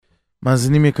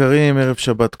מאזינים יקרים, ערב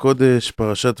שבת קודש,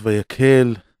 פרשת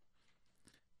ויקהל.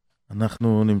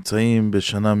 אנחנו נמצאים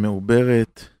בשנה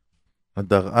מעוברת,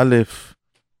 אדר א',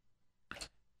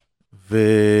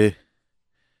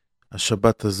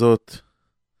 והשבת הזאת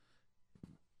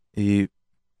היא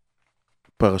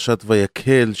פרשת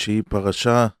ויקהל, שהיא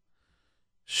פרשה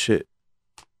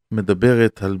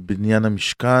שמדברת על בניין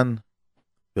המשכן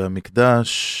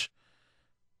והמקדש,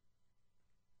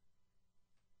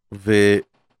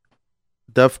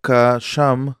 ודווקא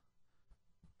שם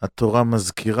התורה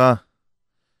מזכירה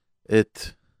את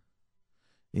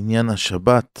עניין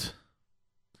השבת.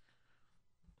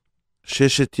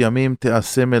 6 ימים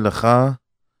תעשה מלאכה,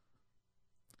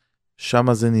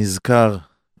 שם זה נזכר.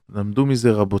 למדו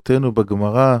מזה רבותינו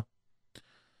בגמרא,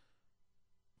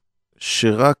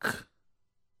 שרק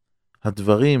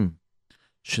הדברים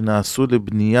שנעשו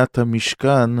לבניית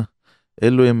המשכן,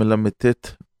 אלו הם ל"ט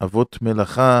אבות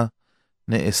מלאכה,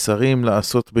 נאסרים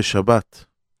לעשות בשבת.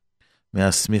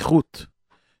 מהסמיכות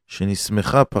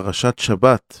שנסמכה פרשת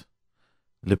שבת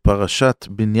לפרשת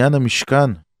בניין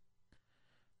המשכן,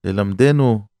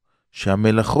 ללמדנו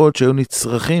שהמלאכות שהיו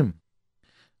נצרכים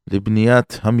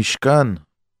לבניית המשכן,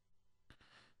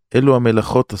 אלו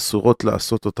המלאכות אסורות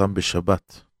לעשות אותם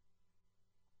בשבת.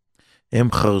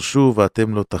 הם חרשו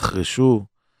ואתם לא תחרשו,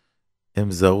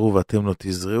 הם זרו ואתם לא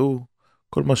תזרעו.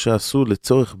 כל מה שעשו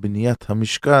לצורך בניית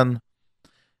המשכן,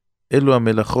 אלו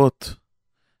המלאכות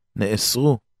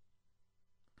נאסרו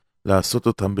לעשות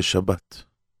אותם בשבת.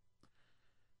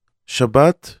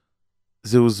 שבת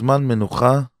זהו זמן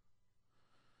מנוחה.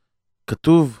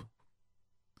 כתוב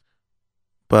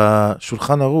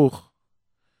בשולחן ערוך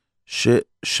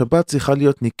ששבת צריכה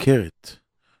להיות ניכרת,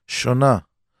 שונה,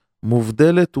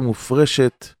 מובדלת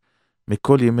ומופרשת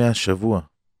מכל ימי השבוע.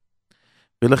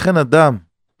 ולכן אדם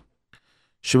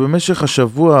שבמשך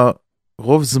השבוע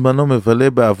רוב זמנו מבלה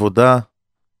בעבודה,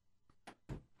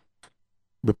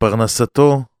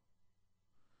 בפרנסתו,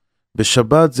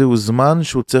 בשבת זהו זמן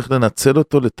שהוא צריך לנצל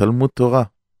אותו לתלמוד תורה,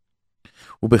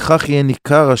 ובכך יהיה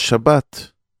ניכר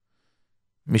השבת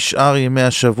משאר ימי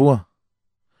השבוע.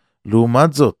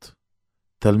 לעומת זאת,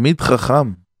 תלמיד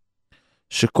חכם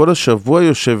שכל השבוע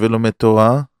יושב ולומד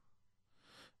תורה,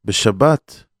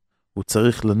 בשבת הוא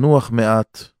צריך לנוח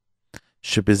מעט,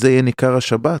 שבזה יהיה ניכר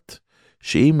השבת.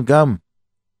 שאם גם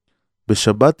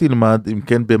בשבת תלמד, אם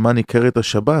כן במה ניכרת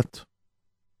השבת.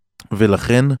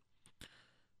 ולכן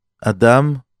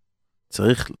אדם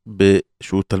צריך,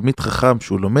 שהוא תלמיד חכם,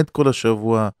 שהוא לומד כל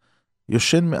השבוע,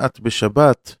 יושן מעט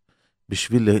בשבת,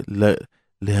 בשביל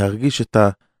להרגיש את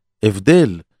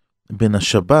ההבדל בין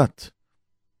השבת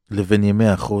לבין ימי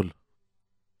החול.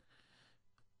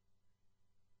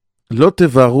 לא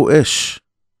תבערו אש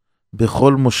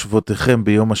בכל מושבותיכם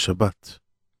ביום השבת.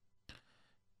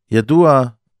 ידוע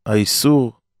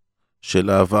האיסור של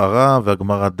ההבערה,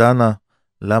 והגמרא דנה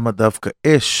למה דווקא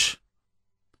אש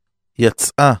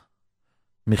יצאה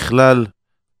מכלל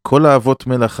כל האבות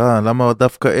מלאכה. למה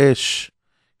דווקא אש?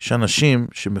 יש אנשים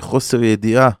שמחוסר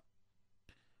ידיעה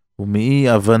ומאי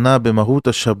הבנה במהות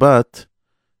השבת,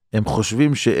 הם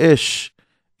חושבים שאש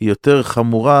היא יותר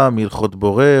חמורה מהלכות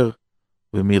בורר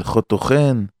ומהלכות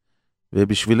טוחן,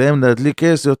 ובשבילם להדליק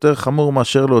אש זה יותר חמור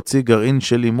מאשר להוציא גרעין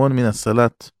של לימון מן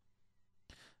הסלט.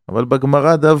 אבל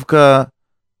בגמרא דווקא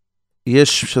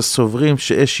יש שסוברים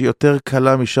שאש היא יותר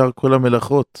קלה משאר כל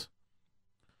המלאכות.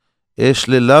 אש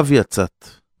ללאו יצאת,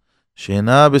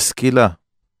 שאינה בסקילה,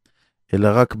 אלא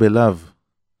רק בלאו.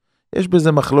 יש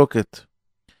בזה מחלוקת,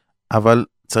 אבל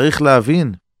צריך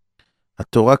להבין,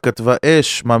 התורה כתבה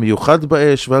אש, מה מיוחד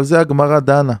באש, ועל זה הגמרא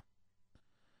דנה.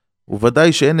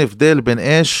 וודאי שאין הבדל בין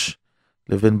אש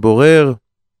לבין בורר,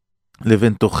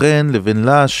 לבין טוחן, לבין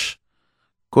לש.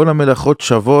 כל המלאכות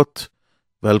שוות,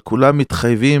 ועל כולם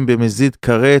מתחייבים במזיד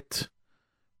כרת,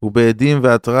 ובעדים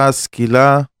והתראה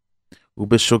סקילה,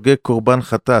 ובשוגג קורבן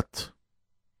חטאת.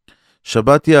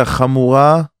 שבת היא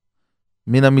החמורה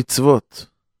מן המצוות,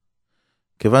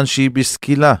 כיוון שהיא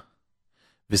בסקילה,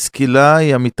 וסקילה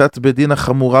היא אמיתת בדין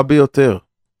החמורה ביותר.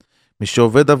 מי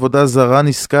שעובד עבודה זרה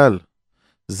נסכל,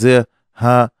 זה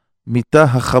המיתה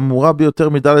החמורה ביותר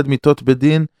מדלת מיתות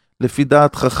בדין, לפי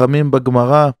דעת חכמים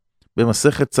בגמרא,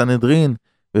 במסכת סנהדרין,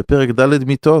 בפרק ד'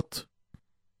 מיתות.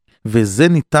 וזה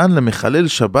ניתן למחלל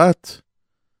שבת,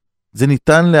 זה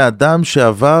ניתן לאדם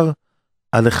שעבר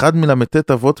על אחד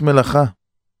מל"ט אבות מלאכה.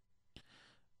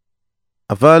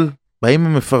 אבל באים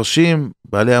המפרשים,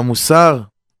 בעלי המוסר,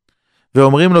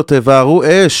 ואומרים לו, תבערו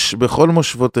אש בכל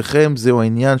מושבותיכם. זהו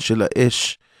העניין של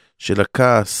האש, של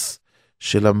הכעס,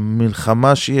 של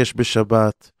המלחמה שיש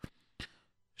בשבת,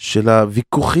 של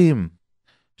הוויכוחים,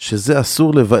 שזה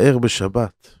אסור לבאר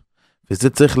בשבת. וזה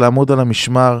צריך לעמוד על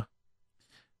המשמר,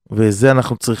 וזה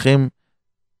אנחנו צריכים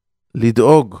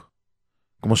לדאוג,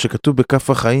 כמו שכתוב בכף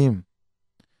החיים,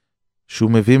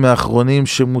 שהוא מביא מאחרונים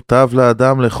שמוטב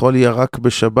לאדם לאכול ירק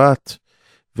בשבת,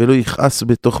 ולא יכעס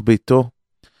בתוך ביתו,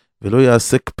 ולא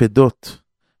יעשה קפדות,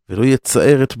 ולא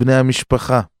יצער את בני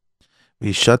המשפחה,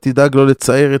 ואישה תדאג לא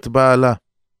לצער את בעלה,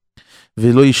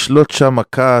 ולא ישלוט שם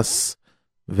הכעס,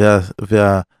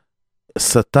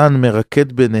 והשטן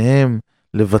מרקד ביניהם,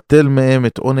 לבטל מהם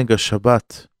את עונג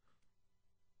השבת.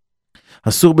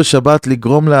 אסור בשבת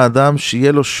לגרום לאדם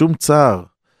שיהיה לו שום צער,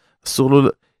 אסור לו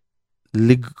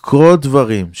לקרוא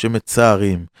דברים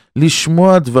שמצערים,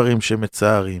 לשמוע דברים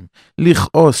שמצערים,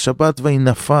 לכעוס, שבת והיא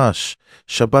נפש,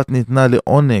 שבת ניתנה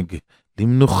לעונג,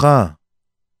 למנוחה.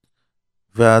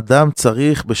 והאדם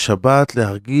צריך בשבת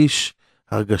להרגיש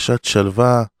הרגשת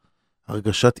שלווה,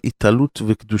 הרגשת התעלות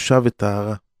וקדושה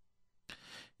וטהרה.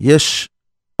 יש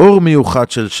אור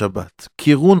מיוחד של שבת,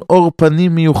 כיוון אור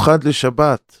פנים מיוחד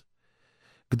לשבת.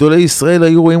 גדולי ישראל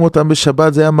היו רואים אותם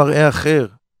בשבת, זה היה מראה אחר.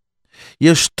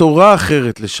 יש תורה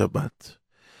אחרת לשבת.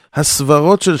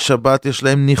 הסברות של שבת יש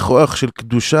להם ניחוח של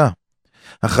קדושה.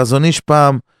 החזון איש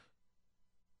פעם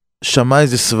שמע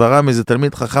איזה סברה מאיזה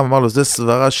תלמיד חכם, אמר לו, זה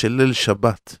סברה של ליל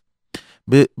שבת.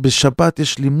 בשבת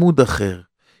יש לימוד אחר,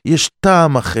 יש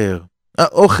טעם אחר,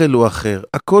 האוכל הוא אחר,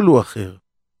 הכל הוא אחר.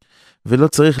 ולא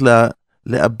צריך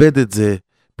לאבד את זה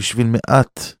בשביל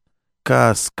מעט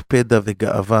כעס, קפדה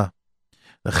וגאווה.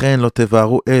 לכן לא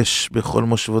תבערו אש בכל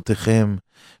מושבותיכם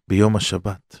ביום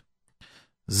השבת.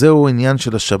 זהו עניין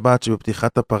של השבת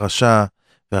שבפתיחת הפרשה,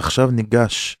 ועכשיו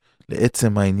ניגש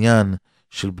לעצם העניין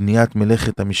של בניית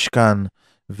מלאכת המשכן,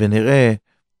 ונראה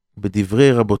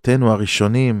בדברי רבותינו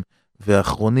הראשונים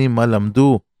והאחרונים מה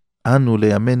למדו אנו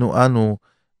לימינו אנו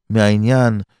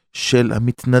מהעניין של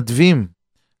המתנדבים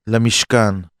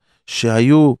למשכן,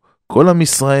 שהיו כל עם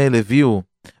ישראל הביאו,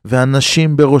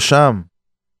 והנשים בראשם,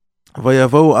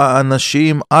 ויבואו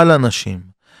האנשים על הנשים.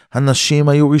 הנשים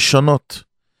היו ראשונות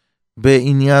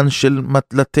בעניין של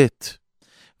לתת,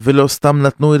 ולא סתם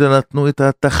נתנו, אלא נתנו את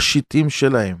התכשיטים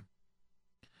שלהם.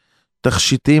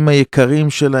 תכשיטים היקרים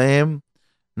שלהם,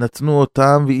 נתנו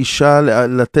אותם, ואישה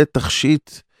לתת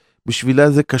תכשיט,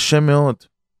 בשבילה זה קשה מאוד.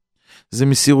 זה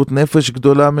מסירות נפש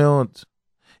גדולה מאוד.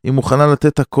 היא מוכנה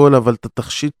לתת הכל, אבל את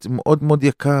התכשיט מאוד מאוד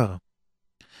יקר.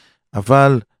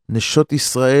 אבל נשות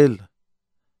ישראל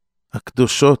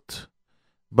הקדושות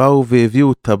באו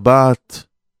והביאו טבעת,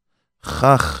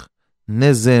 חך,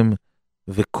 נזם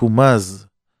וקומז.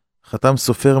 חתם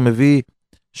סופר מביא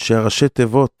שהראשי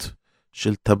תיבות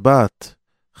של טבעת,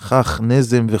 חך,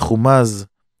 נזם וחומז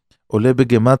עולה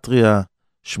בגמטריה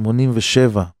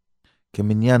 87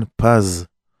 כמניין פז.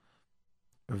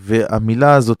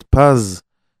 והמילה הזאת פז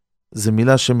זה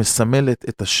מילה שמסמלת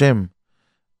את השם,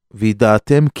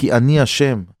 וידעתם כי אני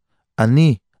השם.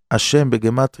 אני השם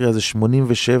בגמטריה זה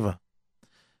 87.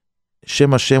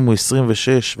 שם השם הוא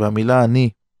 26, והמילה אני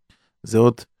זה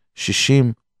עוד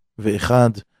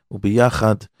 61,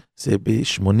 וביחד זה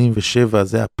ב-87,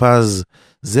 זה הפז,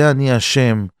 זה אני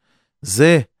השם.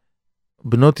 זה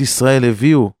בנות ישראל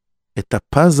הביאו את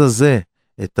הפז הזה,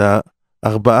 את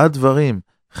הארבעה דברים,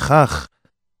 חך,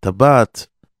 טבעת,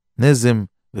 נזם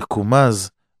וקומז,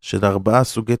 של 4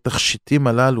 סוגי תכשיטים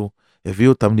הללו,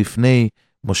 הביאו אותם לפני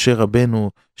משה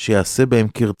רבנו, שיעשה בהם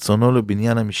כרצונו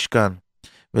לבניין המשכן.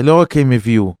 ולא רק הם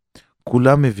הביאו,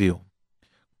 כולם הביאו.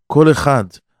 כל אחד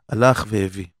הלך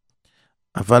והביא.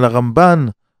 אבל הרמב"ן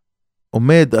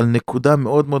עומד על נקודה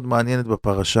מאוד מאוד מעניינת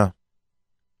בפרשה.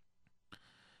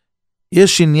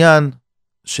 יש עניין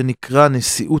שנקרא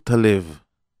נשיאות הלב.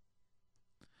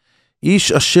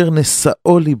 איש אשר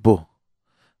נשאו ליבו.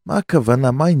 מה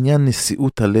הכוונה? מה עניין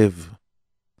נשיאות הלב?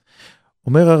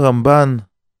 אומר הרמב"ן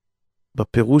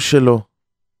בפירוש שלו,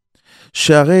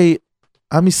 שהרי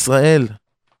עם ישראל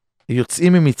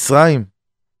יוצאים ממצרים,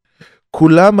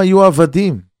 כולם היו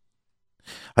עבדים.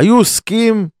 היו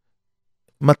עוסקים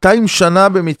 200 שנה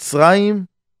במצרים,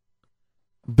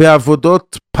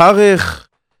 בעבודות פרך,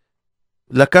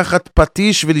 לקחת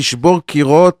פטיש ולשבור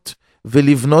קירות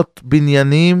ולבנות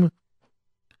בניינים,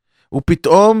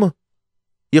 ופתאום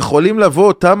יכולים לבוא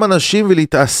אותם אנשים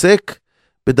ולהתעסק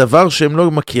בדבר שהם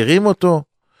לא מכירים אותו,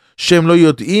 שהם לא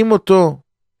יודעים אותו,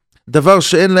 דבר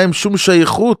שאין להם שום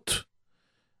שייכות.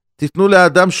 תיתנו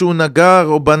לאדם שהוא נגר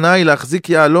או בנאי להחזיק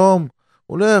יעלום,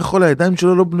 הוא לא יכול, הידיים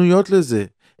שלו לא בנויות לזה,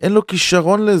 אין לו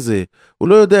כישרון לזה, הוא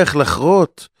לא יודע איך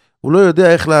לחרות, הוא לא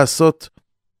יודע איך לעשות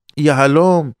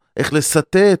יעלום, איך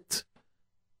לסטט.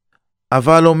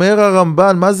 אבל אומר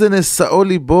הרמב"ן, מה זה נשאו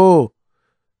ליבו?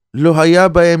 לא היה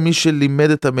בהם מי שלימד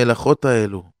את המלאכות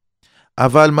האלו,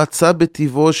 אבל מצא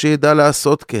בטבעו שידע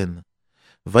לעשות כן.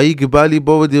 ויגבה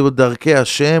ליבו בדרכי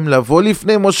השם, לבוא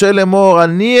לפני משה לאמור,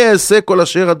 אני אעשה כל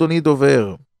אשר אדוני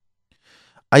דובר.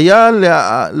 היה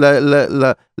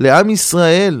לעם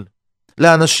ישראל,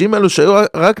 לאנשים אלו שהיו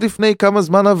רק לפני כמה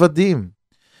זמן עבדים,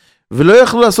 ולא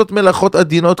יכלו לעשות מלאכות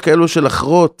עדינות כאלו של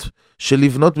אחרות, של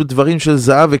לבנות בדברים של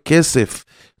זהב וכסף,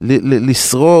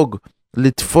 לסרוג,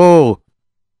 לתפור.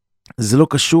 זה לא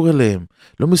קשור אליהם,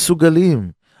 לא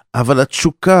מסוגלים. אבל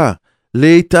התשוקה,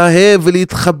 להתאהב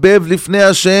ולהתחבב לפני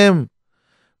השם,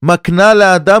 מקנה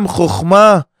לאדם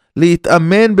חוכמה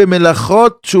להתאמן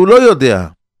במלאכות שהוא לא יודע.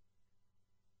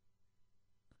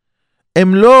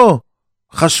 הם לא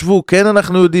חשבו, כן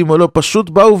אנחנו יודעים או לא, פשוט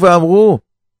באו ואמרו,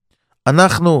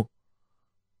 אנחנו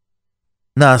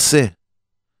נעשה.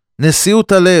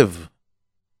 נשיאות הלב.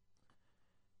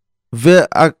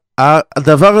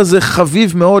 והדבר הזה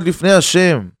חביב מאוד לפני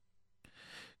השם.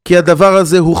 כי הדבר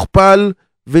הזה הוכפל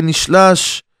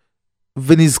ונשלש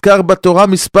ונזכר בתורה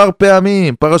מספר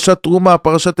פעמים. פרשת תרומה,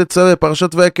 פרשת תצווה,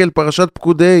 פרשת ויקהל, פרשת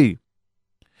פקודי.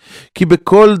 כי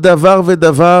בכל דבר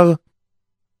ודבר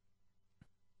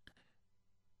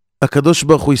הקדוש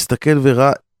ברוך הוא הסתכל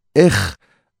וראה איך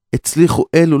הצליחו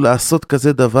אלו לעשות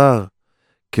כזה דבר,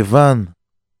 כיוון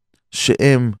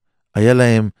שהם, היה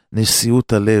להם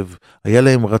נשיאות הלב, היה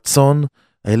להם רצון,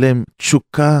 היה להם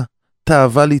תשוקה,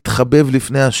 תאווה להתחבב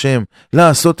לפני השם,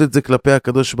 לעשות את זה כלפי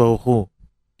הקדוש ברוך הוא.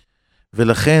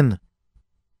 ולכן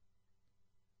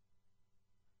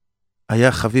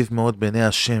היה חביב מאוד בעיני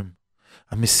השם,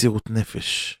 המסירות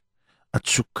נפש,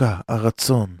 התשוקה,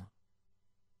 הרצון.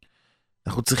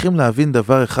 אנחנו צריכים להבין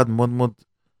דבר אחד מאוד מאוד,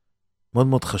 מאוד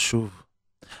מאוד חשוב.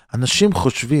 אנשים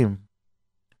חושבים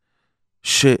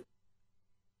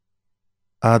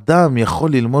שהאדם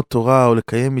יכול ללמוד תורה או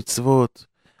לקיים מצוות.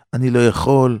 אני לא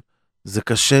יכול, זה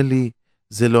קשה לי,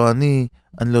 זה לא אני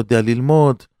לא יודע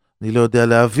ללמוד, אני לא יודע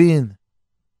להבין.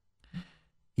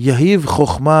 יהיב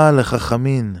חוכמה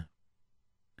לחכמין.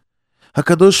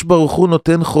 הקדוש ברוך הוא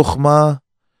נותן חוכמה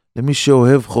למי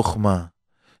שאוהב חוכמה,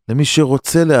 למי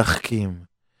שרוצה להחכים,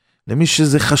 למי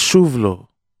שזה חשוב לו.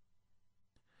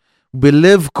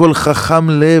 בלב כל חכם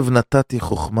לב נתתי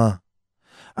חוכמה.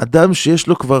 אדם שיש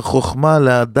לו כבר חוכמה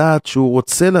לדעת שהוא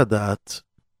רוצה לדעת,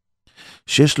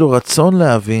 שיש לו רצון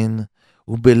להבין,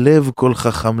 ובלב כל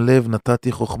חכם לב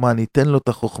נתתי חוכמה, ניתן לו את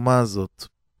החוכמה הזאת.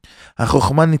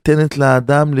 החוכמה ניתנת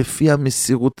לאדם לפי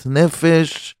המסירות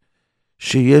נפש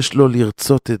שיש לו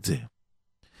לרצות את זה.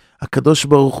 הקדוש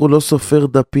ברוך הוא לא סופר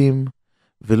דפים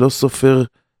ולא סופר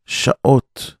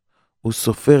שעות, הוא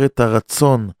סופר את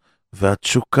הרצון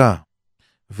והתשוקה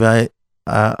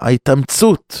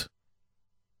וההתאמצות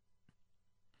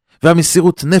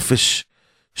והמסירות נפש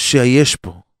שיש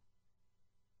פה.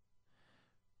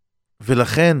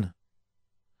 ולכן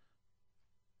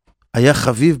היה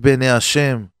חביב בעיני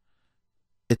השם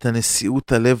את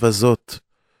הנשיאות הלב הזאת,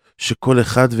 שכל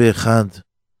אחד ואחד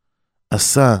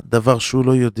עשה דבר שהוא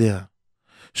לא יודע,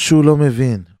 שהוא לא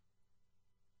מבין.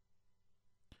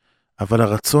 אבל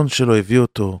הרצון שלו הביא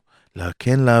אותו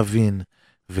כן להבין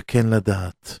וכן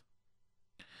לדעת.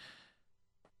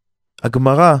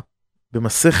 הגמרא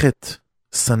במסכת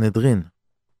סנהדרין,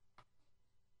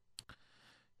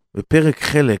 בפרק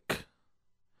חלק,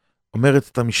 אומרת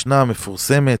את המשנה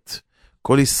המפורסמת,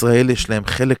 כל ישראל יש להם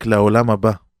חלק לעולם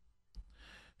הבא,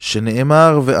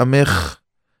 שנאמר ועמך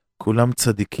כולם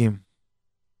צדיקים.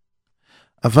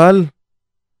 אבל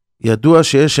ידוע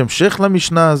שיש המשך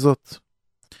למשנה הזאת,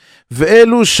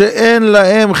 ואלו שאין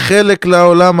להם חלק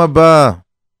לעולם הבא.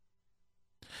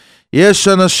 יש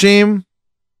אנשים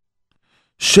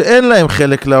שאין להם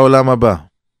חלק לעולם הבא.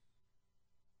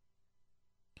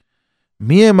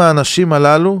 מי הם האנשים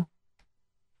הללו?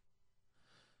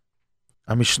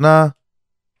 המשנה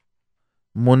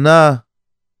מונה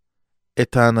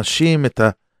את האנשים, את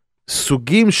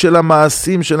הסוגים של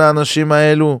המעשים של האנשים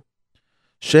האלו,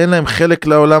 שאין להם חלק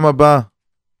לעולם הבא.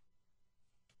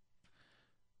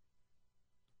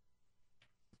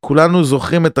 כולנו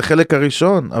זוכרים את החלק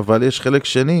הראשון, אבל יש חלק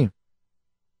שני.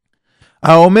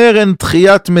 האומר אין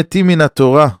תחיית מתים מן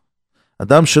התורה.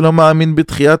 אדם שלא מאמין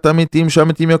בתחיית המתים,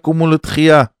 שהמתים יקומו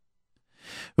לתחייה.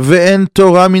 ואין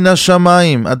תורה מן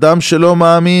השמיים. אדם שלא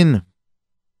מאמין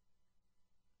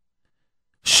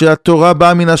שהתורה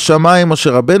באה מן השמיים, או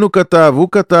שרבנו כתב, הוא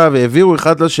כתב, והעבירו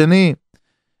אחד לשני,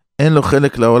 אין לו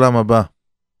חלק לעולם הבא.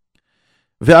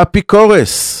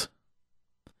 והאפיקורס,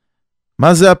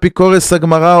 מה זה אפיקורס?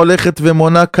 הגמרא הולכת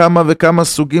ומונה כמה וכמה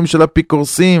סוגים של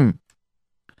אפיקורסים.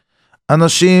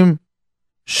 אנשים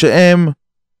שהם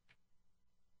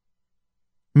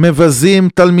מבזים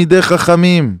תלמידי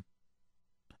חכמים,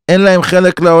 אין להם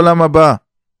חלק לעולם הבא.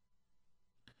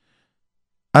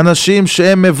 אנשים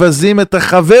שהם מבזים את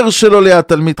החבר שלו ליד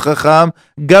תלמיד חכם,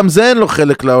 גם זה אין לו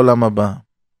חלק לעולם הבא.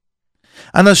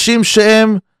 אנשים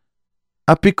שהם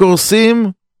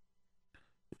אפיקורסים,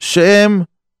 שהם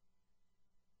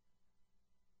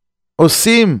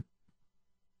עושים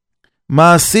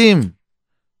מעשים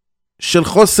של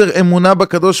חוסר אמונה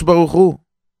בקדוש ברוך הוא.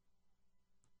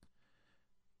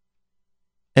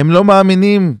 הם לא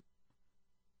מאמינים.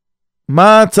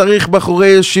 מה צריך בחורי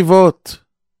ישיבות?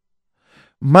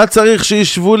 מה צריך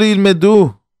שישבו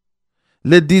ללמדו?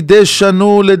 לדידי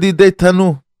שנו, לדידי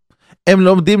תנו. הם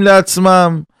לומדים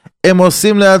לעצמם, הם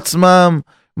עושים לעצמם,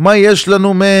 מה יש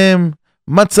לנו מהם?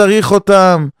 מה צריך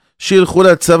אותם? שילכו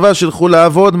לצבא, שילכו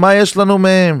לעבוד, מה יש לנו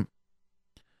מהם?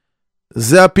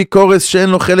 זה אפיקורס שאין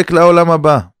לו חלק לעולם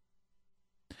הבא.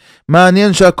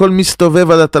 מעניין שהכל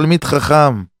מסתובב על התלמיד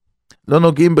חכם. לא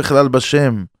נוגעים בכלל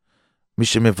בשם. מי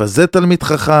שמבזה תלמיד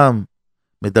חכם,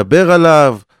 מדבר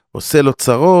עליו, עושה לו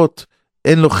צרות,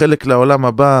 אין לו חלק לעולם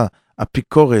הבא.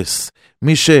 אפיקורס.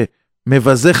 מי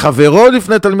שמבזה חברו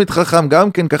לפני תלמיד חכם,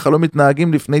 גם כן ככה לא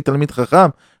מתנהגים לפני תלמיד חכם,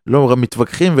 לא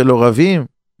מתווכחים ולא רבים,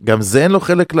 גם זה אין לו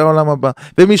חלק לעולם הבא.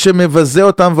 ומי שמבזה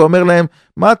אותם ואומר להם,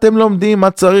 מה אתם לומדים,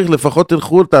 מה צריך, לפחות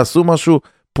תלכו, תעשו משהו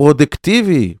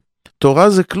פרודקטיבי. תורה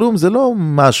זה כלום, זה לא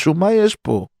משהו, מה יש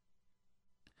פה?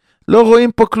 לא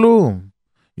רואים פה כלום.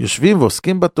 יושבים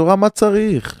ועוסקים בתורה, מה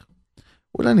צריך?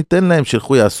 אולי ניתן להם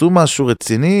שילכו, יעשו משהו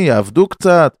רציני, יעבדו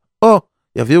קצת, או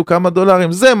יביאו כמה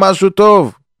דולרים, זה משהו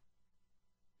טוב.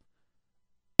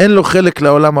 אין לו חלק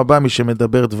לעולם הבא מי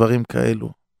שמדבר דברים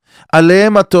כאלו.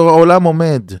 עליהם העולם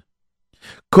עומד.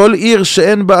 כל עיר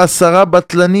שאין בה 10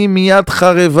 בטלנים מיד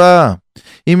חרבה.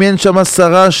 אם אין שם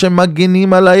 10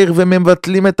 שמגינים על העיר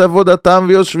ומבטלים את עבודתם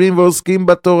ויושבים ועוסקים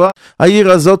בתורה,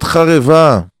 העיר הזאת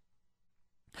חרבה.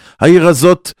 העיר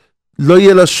הזאת לא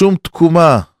יהיה לה שום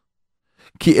תקומה.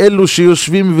 כי אלו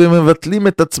שיושבים ומבטלים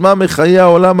את עצמם מחיי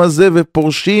העולם הזה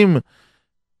ופורשים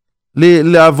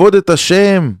לעבוד את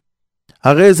השם,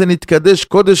 הרי זה נתקדש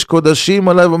קודש קודשים,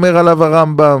 אומר עליו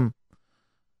הרמב"ם,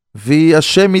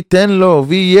 והשם ייתן לו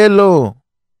ויהיה לו.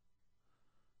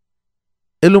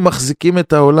 אלו מחזיקים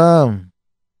את העולם.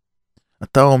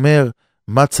 אתה אומר,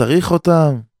 מה צריך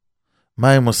אותם?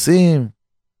 מה הם עושים?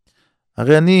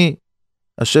 הרי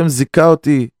השם זיקה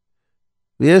אותי,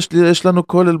 ויש לנו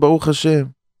כולל ברוך השם.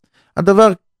 הדבר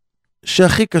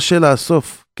שהכי קשה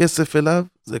לאסוף כסף אליו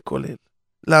זה כולל.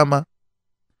 למה?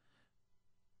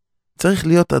 צריך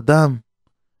להיות אדם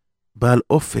בעל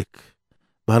אופק,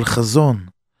 בעל חזון,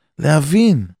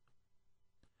 להבין.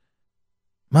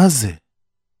 מה זה?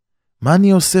 מה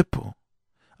אני עושה פה?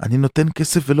 אני נותן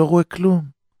כסף ולא רואה כלום.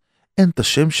 אין את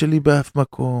השם שלי באף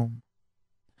מקום.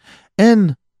 אין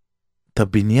את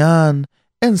הבניין,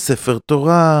 אין ספר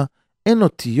תורה, אין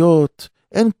אותיות,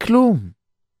 אין כלום.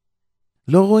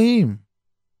 לא רואים.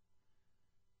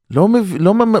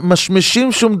 לא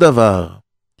משמשים שום דבר.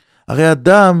 הרי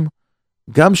אדם,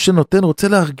 גם שנותן, רוצה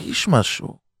להרגיש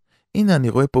משהו. הנה, אני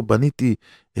רואה פה, בניתי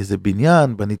איזה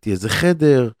בניין, בניתי איזה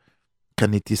חדר,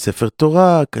 קניתי ספר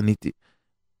תורה,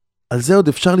 על זה עוד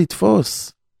אפשר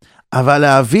לתפוס. אבל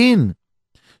להבין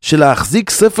שלהחזיק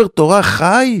ספר תורה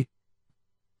חי,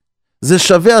 זה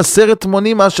שווה 10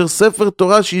 מונים מאשר ספר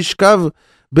תורה שישכב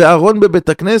בארון בבית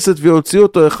הכנסת ויוציא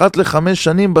אותו 1 ל5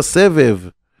 שנים בסבב.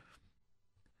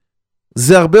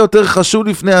 זה הרבה יותר חשוב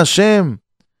לפני השם.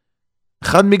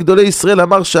 אחד מגדולי ישראל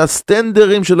אמר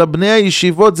שהסטנדרים של הבני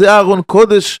הישיבות זה הארון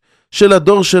קודש של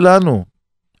הדור שלנו.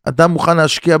 אדם מוכן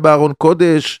להשקיע בארון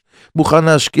קודש, מוכן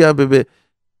להשקיע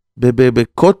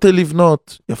בכותל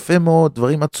לבנות, יפה מאוד,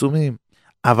 דברים עצומים.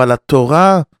 אבל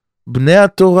התורה,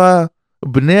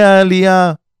 בני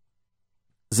העלייה,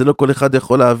 זה לא כל אחד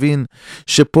יכול להבין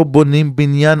שפה בונים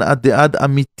בניין עד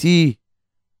אמיתי.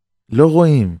 לא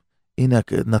רואים. הנה,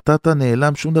 נתת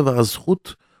נעלם שום דבר,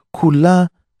 הזכות כולה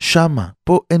שמה,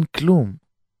 פה אין כלום.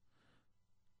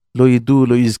 לא ידעו,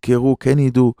 לא יזכרו, כן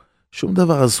ידעו, שום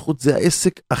דבר, הזכות זה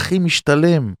העסק הכי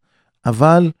משתלם,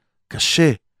 אבל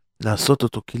קשה לעשות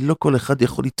אותו, כי לא כל אחד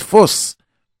יכול לתפוס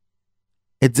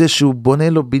את זה שהוא בונה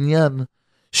לו בניין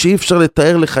שאי אפשר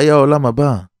לתאר לחיי העולם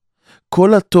הבא.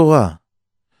 כל התורה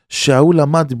שההוא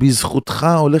למד בזכותך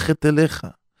הולכת אליך,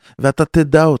 ואתה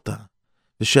תדע אותה,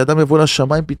 ושאדם יבוא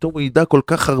לשמיים פתאום הוא ידע כל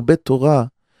כך הרבה תורה.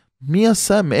 מי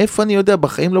עשה? מאיפה אני יודע?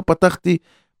 בחיים לא פתחתי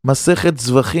מסכת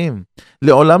זבחים,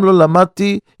 לעולם לא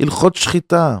למדתי הלכות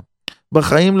שחיטה,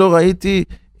 בחיים לא ראיתי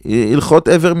הלכות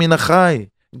עבר מן החי,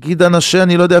 גיד אנשי,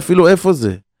 אני לא יודע אפילו איפה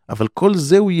זה, אבל כל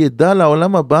זה הוא ידע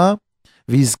לעולם הבא,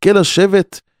 ויזכה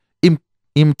לשבת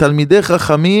עם תלמידי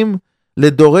חכמים,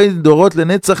 לדורי דורות,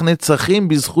 לנצח נצחים,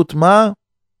 בזכות מה?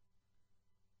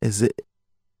 איזה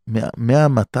 100,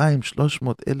 200,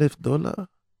 300 אלף דולר?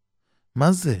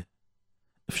 מה זה?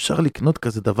 אפשר לקנות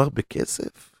כזה דבר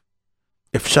בכסף?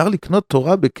 אפשר לקנות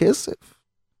תורה בכסף?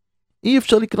 אי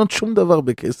אפשר לקנות שום דבר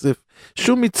בכסף,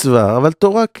 שום מצווה, אבל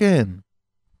תורה כן.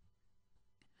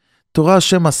 תורה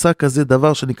השם עשה כזה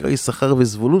דבר שנקרא יששכר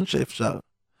וזבולון שאפשר.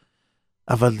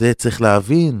 אבל זה צריך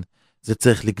להבין, זה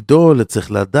צריך לגדול, זה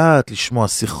צריך לדעת, לשמוע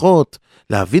שיחות,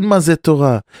 להבין מה זה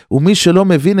תורה. ומי שלא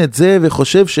מבין את זה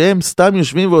וחושב שהם סתם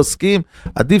יושבים ועוסקים,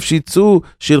 עדיף שיצאו,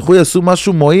 שילכו יעשו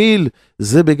משהו מועיל,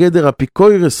 זה בגדר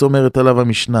אפיקוירס, אומרת עליו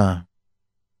המשנה.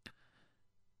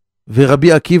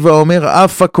 ורבי עקיבא אומר,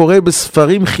 אף הקורא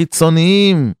בספרים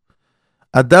חיצוניים,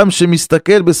 אדם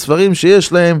שמסתכל בספרים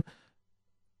שיש להם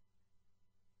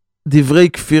דברי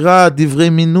כפירה, דברי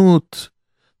מינות,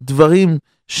 דברים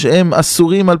שהם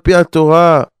אסורים על פי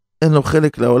התורה, אין לו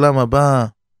חלק לעולם הבא.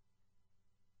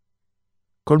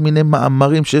 כל מיני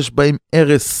מאמרים שיש בהם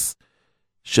ערס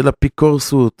של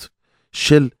אפיקורסות,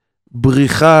 של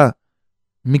בריחה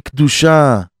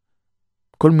מקדושה,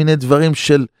 כל מיני דברים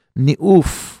של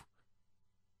ניאוף,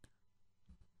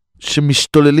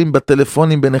 שמשתוללים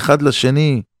בטלפונים בין אחד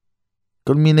לשני,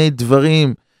 כל מיני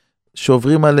דברים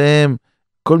שעוברים עליהם,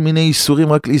 כל מיני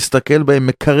איסורים רק להסתכל בהם,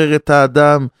 מקרר את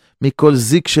האדם מכל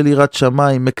זיק של יראת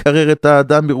שמיים, מקרר את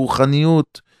האדם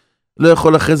ברוחניות, לא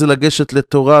יכול אחרי זה לגשת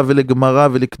לתורה ולגמרא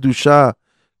ולקדושה,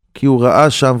 כי הוא ראה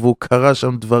שם והוא קרא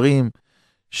שם דברים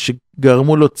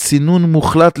שגרמו לו צינון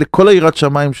מוחלט לכל היראת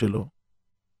שמיים שלו.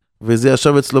 וזה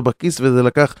ישב אצלו בכיס וזה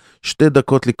לקח 2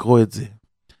 דקות לקרוא את זה.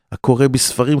 הקורא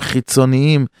בספרים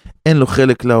חיצוניים אין לו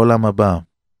חלק לעולם הבא.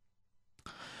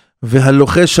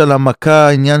 והלוחש על המכה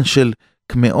עניין של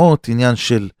כמאות, עניין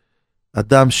של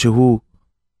אדם שהוא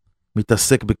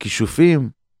מתעסק בכישופים.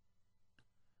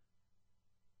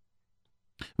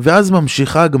 ואז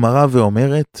ממשיכה הגמרא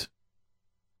ואומרת,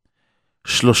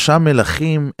 3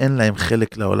 מלכים אין להם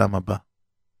חלק לעולם הבא.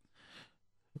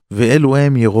 ואלו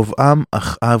הם ירבעם,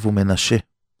 אחאב ומנשה.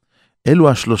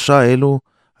 אלו 3 אלו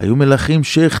היו מלכים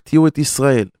שהחטיאו את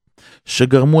ישראל,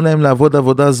 שגרמו להם לעבוד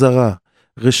עבודה זרה,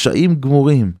 רשעים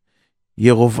גמורים,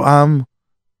 ירבעם,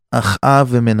 אחאב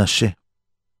ומנשה.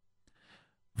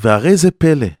 והרי זה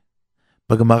פלא,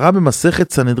 בגמרא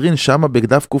במסכת סנהדרין שמה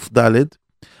בדף קד,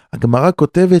 הגמרא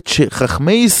כותבת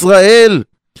שחכמי ישראל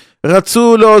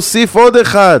רצו להוסיף עוד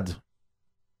אחד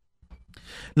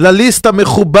לליסט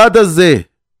המכובד הזה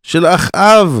של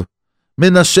אחאב,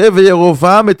 מנשה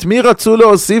וירבעם. את מי רצו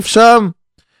להוסיף שם?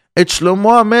 את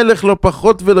שלמה המלך, לא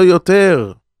פחות ולא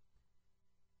יותר.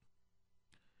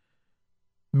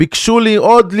 ביקשו לי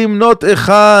עוד למנות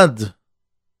אחד,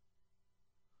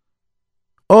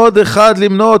 עוד אחד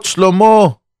למנות, שלמה.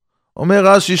 אומר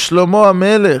רש"י, שלמה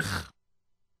המלך.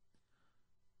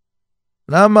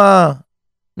 למה?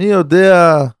 מי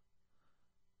יודע?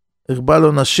 הרבה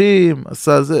לו נשים,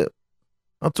 עשה זה.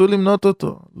 רצו למנות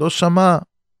אותו, לא שמע.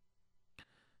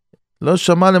 לא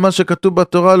שמע למה שכתוב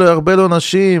בתורה, לא ירבה לו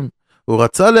נשים. הוא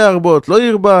רצה להרבות, לא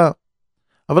ירבה.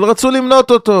 אבל רצו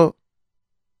למנות אותו.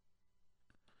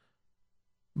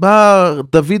 בא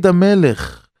דוד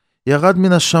המלך, ירד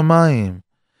מן השמיים,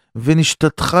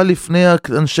 ונשתתך לפני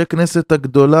אנשי כנסת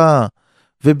הגדולה,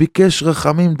 וביקש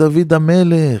רחמים. דוד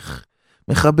המלך,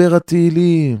 מחבר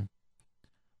התהילים,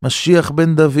 משיח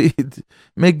בן דוד,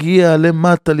 מגיע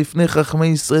למטה לפני חכמי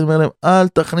ישראל, אומר להם, אל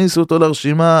תכניסו אותו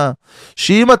לרשימה,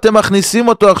 שאם אתם מכניסים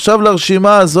אותו עכשיו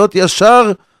לרשימה הזאת,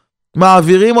 ישר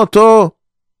מעבירים אותו,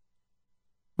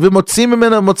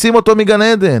 ומוצאים אותו מגן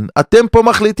עדן. אתם פה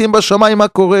מחליטים בשמיים מה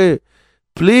קורה.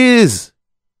 פליז,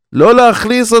 לא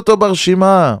להכניס אותו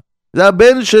ברשימה. זה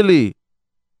הבן שלי.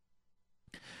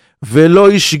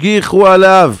 ולא השגיחו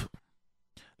עליו.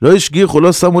 לא השגיחו,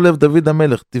 לא שמו לב דוד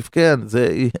המלך. תפקן,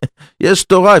 יש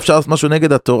תורה, אפשר לעשות משהו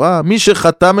נגד התורה? מי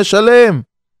שחטא משלם.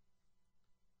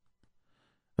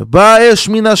 בא אש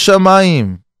מן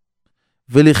השמיים,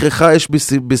 ולכחה אש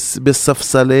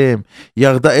בספסליהם.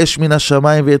 ירדה אש מן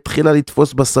השמיים והתחילה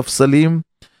לתפוס בספסלים,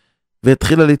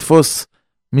 והתחילה לתפוס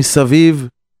מסביב,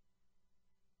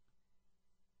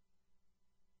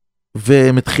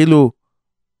 והם התחילו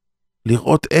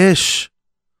לראות אש,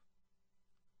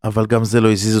 אבל גם זה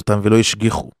לא הזיז אותם ולא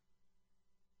השגיחו.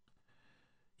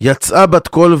 יצאה בת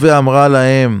קול ואמרה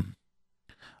להם,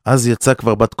 אז יצאה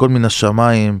כבר בת קול מן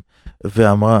השמיים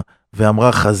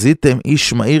ואמרה, חזיתם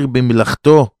איש מהיר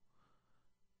במלאכתו,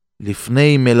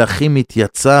 לפני מלכים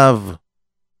התייצב,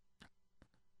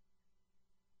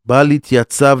 בא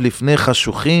להתייצב לפני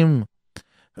חשוכים.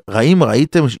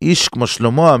 ראיתם איש כמו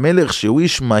שלמה המלך שהוא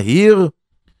איש מהיר?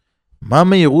 מה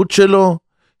המהירות שלו?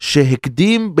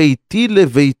 שהקדים ביתי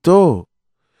לביתו.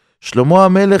 שלמה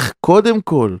המלך קודם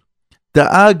כל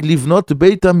דאג לבנות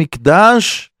בית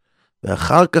המקדש,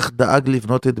 ואחר כך דאג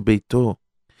לבנות את ביתו.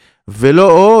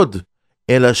 ולא עוד,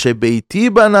 אלא שביתי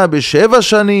בנה ב7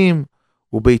 שנים,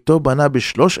 וביתו בנה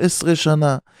ב13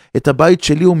 שנה. את הבית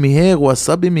שלי הוא מיהר, הוא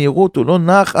עשה במהירות, הוא לא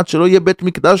נח עד שלא יהיה בית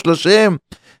מקדש לשם,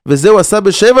 וזה הוא עשה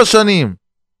ב7 שנים.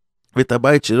 ואת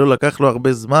הבית שלו לקח לו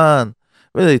הרבה זמן,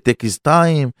 וטקס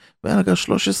טיים, ולקח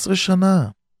 13 שנה.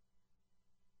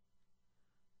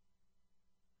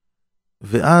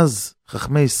 ואז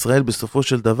חכמי ישראל בסופו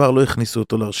של דבר לא הכניסו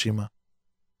אותו לרשימה.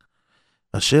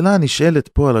 השאלה הנשאלת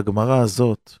פה על הגמרא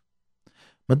הזאת,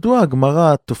 מדוע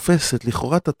הגמרא תופסת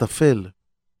לכאורה את הטפל,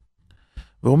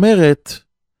 ואומרת,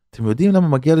 אתם יודעים למה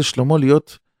מגיע לשלמה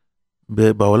להיות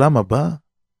בעולם הבא?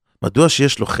 מדוע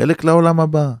שיש לו חלק לעולם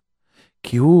הבא?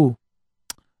 כי הוא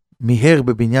מיהר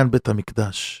בבניין בית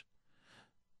המקדש.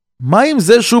 מה עם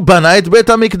זה שהוא בנה את בית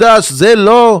המקדש? זה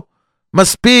לא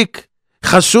מספיק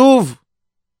חשוב.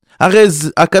 הרי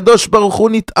הקדוש ברוך הוא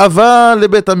נתאווה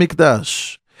לבית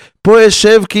המקדש. פה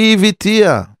אשב כי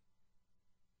הביתיה.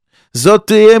 זאת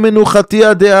תהיה מנוחתי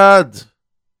עד עד.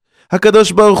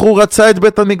 הקדוש ברוך הוא רצה את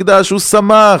בית המקדש, הוא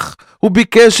שמח, הוא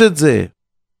ביקש את זה.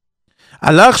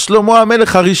 הלך שלמה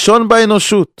המלך הראשון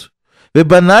באנושות,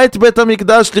 ובנה את בית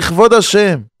המקדש לכבוד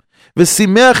השם,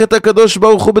 ושימח את הקדוש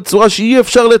ברוך הוא בצורה שאי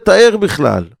אפשר לתאר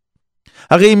בכלל.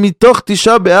 הרי מתוך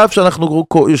 9 באב שאנחנו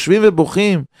יושבים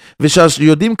ובוכים,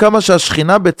 ויודעים כמה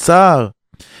שהשכינה בצער,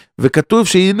 וכתוב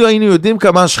שאילו היינו יודעים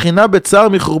כמה השכינה בצער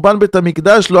מחורבן בית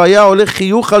המקדש, לא היה עולה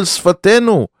חיוך על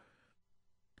שפתנו.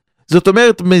 זאת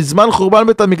אומרת, מזמן חורבן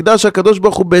בית המקדש, הקדוש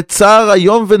ברוך הוא בצער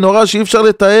איום ונורא שאי אפשר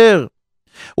לתאר.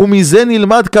 ומזה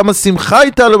נלמד כמה שמחה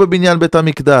הייתה לו בבניין בית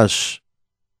המקדש.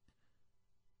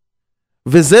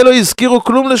 וזה לא הזכירו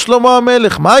כלום לשלמה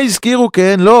המלך. מה הזכירו?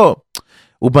 כן, לא.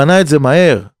 הוא בנה את זה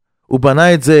מהר. הוא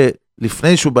בנה את זה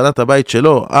לפני שהוא בנה את הבית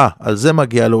שלו. על זה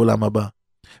מגיע לעולם הבא.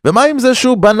 ומה עם זה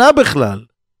שהוא בנה בכלל?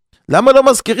 למה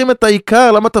לא מזכירים את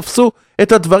העיקר? למה תפסו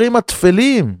את הדברים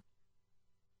התפלים?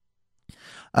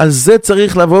 על זה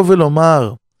צריך לבוא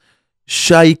ולומר,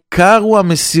 שהעיקר הוא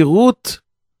המסירות,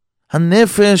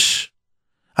 הנפש,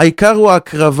 העיקר הוא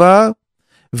ההקרבה,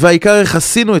 והעיקר איך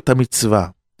עשינו את המצווה.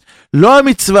 לא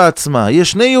המצווה עצמה,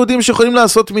 יש 2 יהודים שיכולים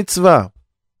לעשות מצווה.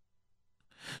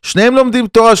 שניהם לומדים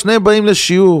תורה, שניהם באים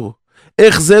לשיעור.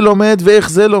 איך זה לומד ואיך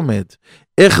זה לומד.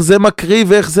 איך זה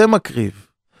מקריב ואיך זה מקריב.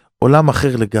 עולם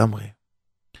אחר לגמרי.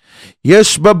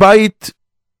 יש בבית,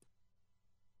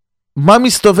 מה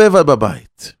מסתובב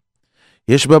בבית?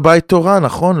 יש בבית תורה,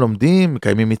 נכון, לומדים,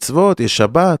 מקיימים מצוות, יש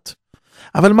שבת.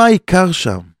 אבל מה העיקר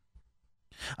שם?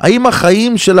 האם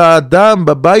החיים של האדם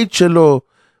בבית שלו,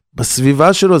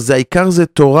 בסביבה שלו, זה העיקר זה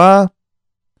תורה,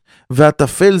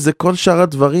 והטפל זה כל שאר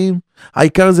הדברים?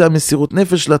 העיקר זה המסירות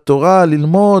נפש לתורה,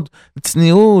 ללמוד,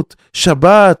 צניעות,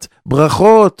 שבת,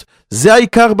 ברכות, זה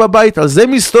העיקר בבית, על זה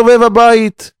מסתובב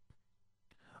הבית?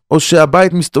 או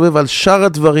שהבית מסתובב על שאר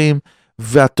הדברים,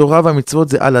 והתורה והמצוות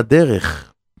זה על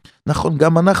הדרך? נכון,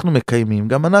 גם אנחנו מקיימים,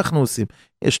 גם אנחנו עושים.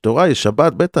 יש תורה, יש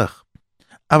שבת, בטח.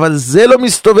 אבל זה לא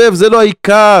מסתובב, זה לא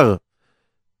העיקר.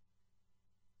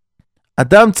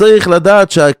 אדם צריך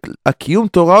לדעת שהקיום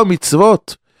תורה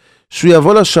ומצוות, שהוא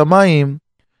יבוא לשמיים,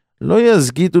 לא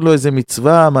יסגידו לו איזה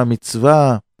מצווה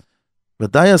מהמצווה,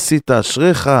 ודאי עשית,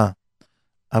 אשריך,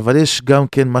 אבל יש גם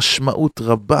כן משמעות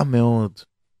רבה מאוד.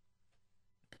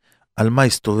 על מה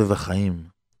הסתובב החיים?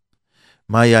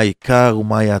 מה היה העיקר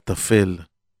ומה היה הטפל?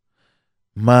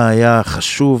 מה היה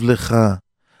חשוב לך?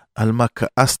 על מה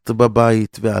כעסת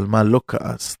בבית ועל מה לא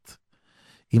כעסת?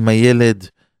 אם הילד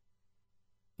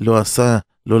לא עשה,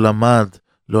 לא למד,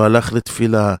 לא הלך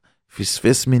לתפילה,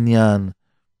 פספס מניין,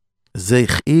 זה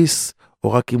הכעיס,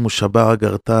 או רק אם הוא שבר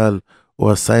אגרטל,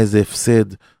 או עשה איזה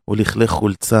הפסד, או לכלך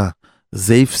חולצה,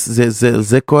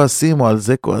 זה כועסים או על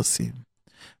זה כועסים?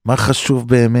 מה חשוב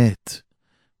באמת?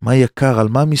 מה יקר? על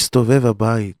מה מסתובב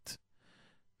הבית?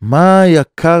 מה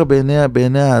יקר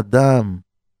בעיני האדם?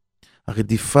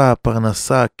 הרדיפה,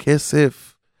 הפרנסה,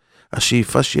 הכסף,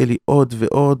 השאיפה שיהיה לי עוד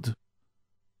ועוד.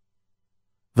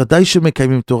 ודאי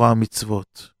שמקיימים תורה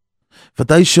ומצוות,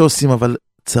 ודאי שעושים, אבל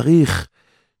צריך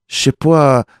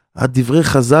שפה הדברי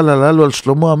חז"ל הללו על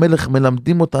שלמה המלך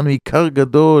מלמדים אותנו עיקר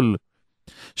גדול,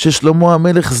 ששלמה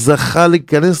המלך זכה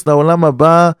להיכנס לעולם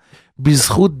הבא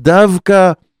בזכות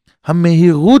דווקא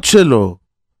המהירות שלו.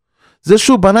 זה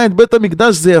שהוא בנה את בית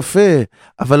המקדש זה יפה,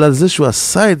 אבל על זה שהוא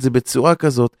עשה את זה בצורה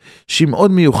כזאת שהיא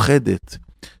מאוד מיוחדת,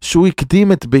 שהוא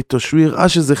הקדים את ביתו, שהוא יראה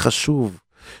שזה חשוב,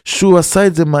 שהוא עשה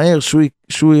את זה מהר,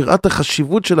 שהוא יראה את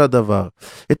החשיבות של הדבר,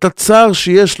 את הצער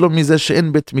שיש לו מזה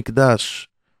שאין בית מקדש.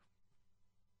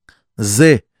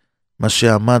 זה מה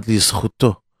שעמד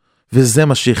לזכותו, וזה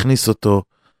מה שהכניס אותו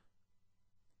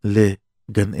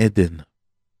לגן עדן.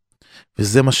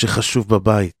 וזה מה שחשוב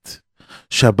בבית.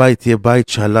 שהבית יהיה בית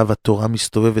שעליו התורה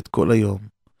מסתובבת כל היום.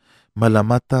 מה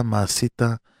למדת, מה עשית,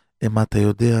 מה אתה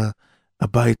יודע,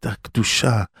 הבית,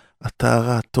 הקדושה,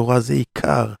 הטהרה, התורה זה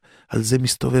עיקר, על זה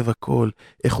מסתובב הכל,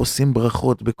 איך עושים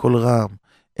ברכות בכל רם,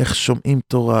 איך שומעים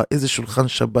תורה, איזה שולחן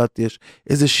שבת יש,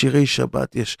 איזה שירי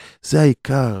שבת יש, זה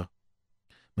העיקר.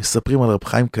 מספרים על רב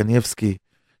חיים קניבסקי,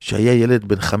 שהיה ילד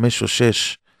בן 5 או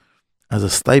 6, אז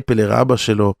הסטייפלר, אבא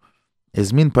שלו,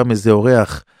 הזמין פעם איזה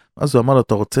אורח, אז הוא אמר לו,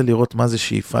 אתה רוצה לראות מה זה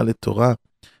שאיפה לתורה?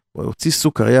 הוא הוציא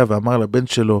סוכריה ואמר לבן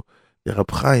שלו,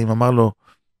 לרב חיים, אמר לו,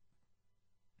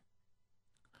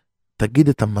 תגיד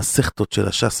את המסכתות של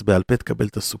הש"ס בעל פה, תקבל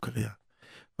את הסוכריה.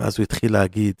 ואז הוא התחיל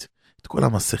להגיד את כל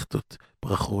המסכתות,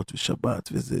 ברכות ושבת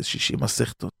וזה 60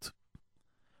 מסכתות.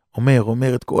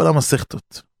 אומר את כל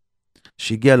המסכתות.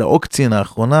 שהגיע לאוקצין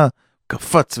האחרונה,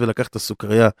 קפץ ולקח את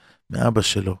הסוכריה מאבא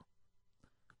שלו.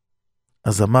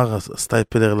 אז אמר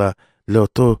הסטייפלר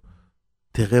לאותו,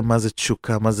 תראה מה זה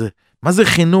תשוקה, מה זה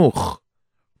חינוך,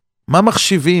 מה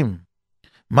מחשיבים,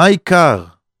 מה העיקר.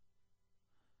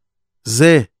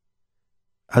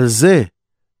 על זה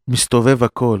מסתובב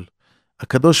הכל.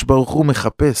 הקדוש ברוך הוא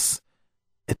מחפש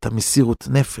את המסירות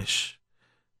נפש.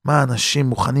 מה אנשים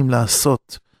מוכנים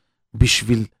לעשות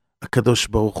בשביל הקדוש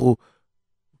ברוך הוא,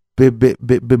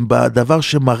 בדבר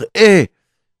שמראה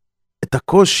את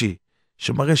הקושי,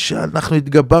 שמראה שאנחנו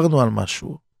התגברנו על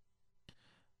משהו.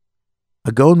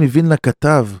 הגאון מווילנה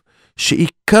כתב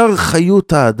שעיקר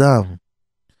חיות האדם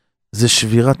זה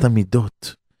שבירת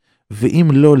המידות, ואם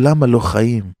לא, למה לא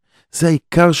חיים? זה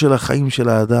העיקר של החיים של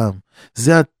האדם,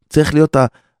 זה צריך להיות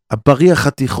הבריח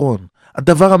התיכון,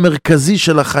 הדבר המרכזי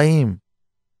של החיים,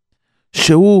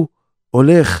 שהוא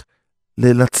הולך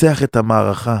לנצח את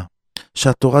המערכה,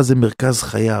 שהתורה זה מרכז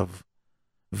חייו,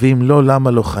 ואם לא,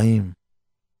 למה לא חיים?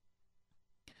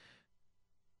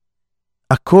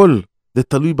 הכל זה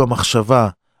תלוי במחשבה,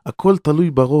 הכל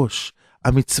תלוי בראש.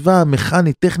 המצווה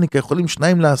המכנית, טכניקה, יכולים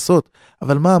שניים לעשות,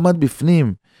 אבל מה עמד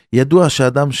בפנים? ידוע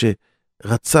שאדם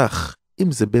שרצח,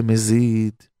 אם זה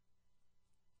במזיד,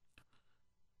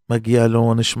 מגיע לו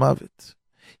עונש מוות.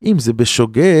 אם זה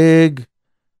בשוגג,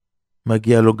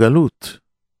 מגיע לו גלות.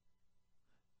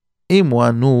 אם הוא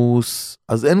אנוס,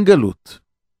 אז אין גלות.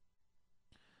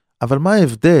 אבל מה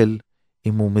ההבדל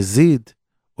אם הוא מזיד,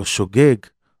 או שוגג,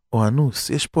 או אנוס?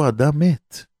 יש פה אדם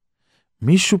מת.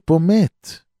 מישהו פה מת.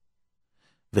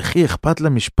 וכי אכפת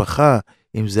למשפחה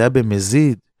אם זה היה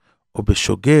במזיד, או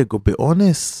בשוגג, או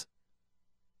באונס?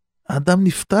 האדם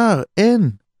נפטר,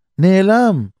 אין,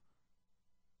 נעלם.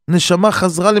 נשמה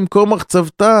חזרה למקור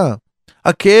מחצבתה.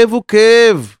 הכאב הוא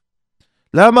כאב.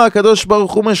 למה הקדוש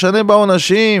ברוך הוא משנה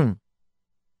בעונשים?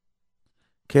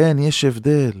 כן, יש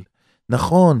הבדל.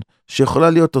 נכון שיכולה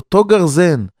להיות אותו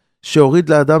גרזן שהוריד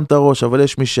לאדם את הראש, אבל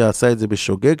יש מי שעשה את זה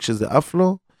בשוגג, שזה אף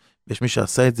לא, ויש מי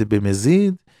שעשה את זה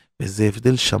במזיד, וזה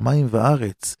הבדל שמיים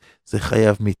וארץ. זה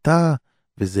חייב מיטה,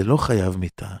 וזה לא חייב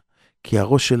מיטה, כי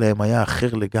הראש שלהם היה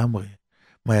אחר לגמרי.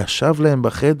 מה ישב להם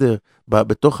בחדר,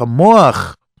 בתוך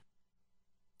המוח,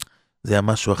 זה היה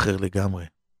משהו אחר לגמרי.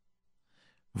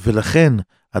 ולכן,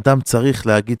 אדם צריך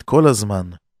להגיד כל הזמן,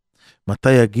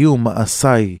 מתי יגיעו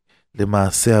מעשיי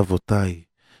למעשה אבותיי.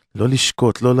 לא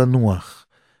לשקוט, לא לנוח,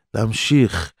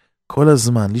 להמשיך כל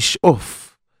הזמן,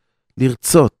 לשאוף,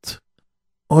 לרצות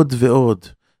עוד ועוד.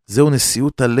 זהו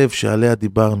נשיאות הלב שעליה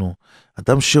דיברנו.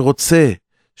 אדם שרוצה,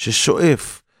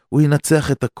 ששואף, הוא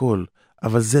ינצח את הכל,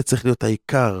 אבל זה צריך להיות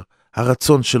העיקר,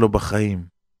 הרצון שלו בחיים.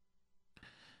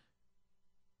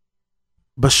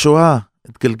 בשואה,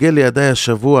 התגלגל לידי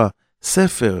השבוע,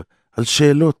 ספר על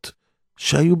שאלות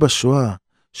שהיו בשואה,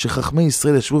 שחכמי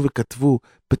ישראל ישבו וכתבו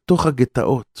בתוך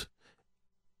הגטאות.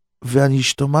 ואני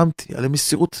השתוממתי על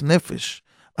המסירות נפש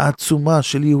העצומה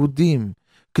של יהודים,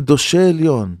 קדושי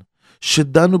עליון,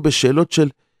 שדנו בשאלות של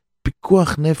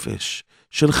פיקוח נפש,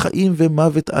 של חיים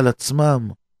ומוות על עצמם.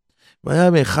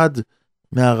 והיה מאחד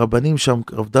מהרבנים שם,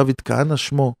 רב דוד כהנא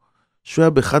שמו, שהוא היה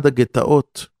באחד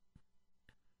הגטאות,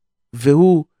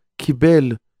 והוא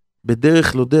קיבל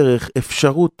בדרך לא דרך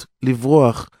אפשרות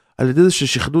לברוח, על ידי זה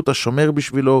ששחדו את השומר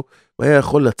בשבילו, והיה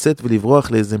יכול לצאת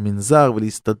ולברוח לאיזה מנזר,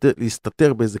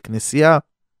 ולהסתתר באיזה כנסייה,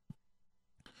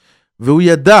 והוא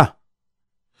ידע,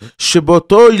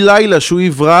 שבאותו לילה שהוא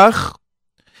יברח,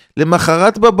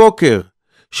 למחרת בבוקר,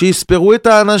 שיספרו את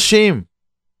האנשים,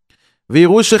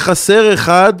 ויראו שחסר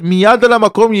אחד, מיד על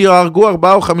המקום יהרגו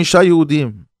 4 או 5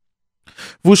 יהודים.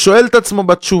 והוא שואל את עצמו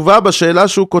בתשובה, בשאלה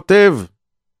שהוא כותב,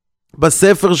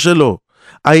 בספר שלו,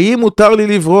 האם מותר לי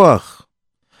לברוח?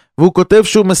 והוא כותב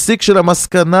שהוא מסיק של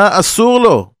המסקנה, אסור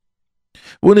לו.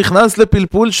 והוא נכנס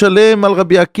לפלפול שלם על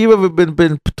רבי עקיבא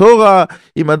ובן פטורה,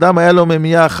 אם אדם היה לו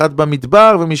ממייה אחת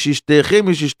במדבר, ומי שישתיכם,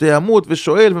 מי שישתי ימות,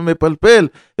 ושואל ומפלפל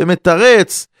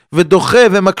ומתרץ ודוחה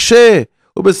ומקשה,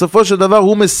 ובסופו של דבר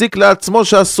הוא מסיק לעצמו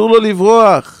שאסור לו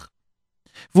לברוח,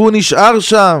 והוא נשאר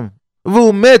שם,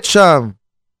 והוא מת שם,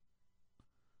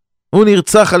 הוא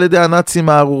נרצח על ידי הנאצים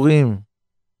הארורים.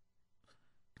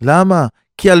 למה?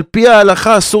 כי על פי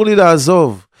ההלכה אסור לי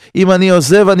לעזוב. אם אני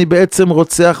עוזב, אני בעצם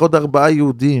רוצח עוד 4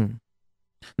 יהודים.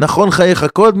 נכון, חייך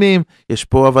קודמים, יש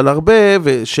פה אבל הרבה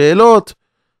ושאלות.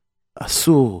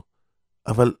 אסור.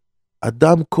 אבל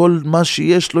אדם כל מה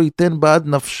שיש לו ייתן בעד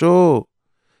נפשו.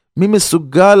 מי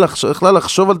מסוגל בכלל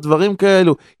לחשוב על דברים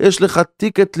כאלו? יש לך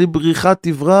טיקט לבריחה,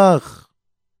 תברח.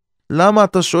 למה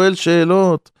אתה שואל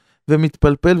שאלות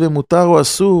ומתפלפל ומותר או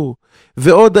אסור?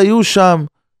 ועוד היו שם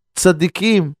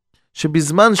צדיקים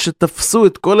שבזמן שתפסו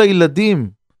את כל הילדים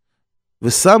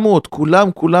ושמו את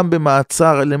כולם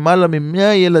במעצר, למעלה מ100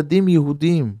 ילדים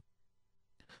יהודים,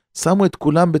 שמו את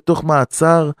כולם בתוך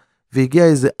מעצר, והגיע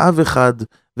איזה אב אחד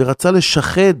ורצה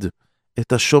לשחד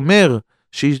את השומר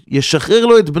שישחרר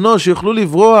לו את בנו, שיוכלו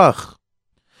לברוח.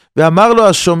 ואמר לו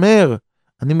השומר,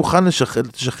 אני מוכן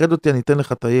לשחד אותי, אני אתן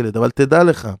לך את הילד, אבל תדע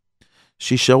לך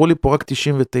שישארו לי פה רק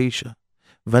 99,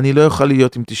 ואני לא יכול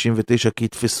להיות עם 99 כי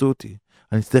יתפסו אותי,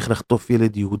 אני צריך לחטוף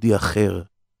ילד יהודי אחר.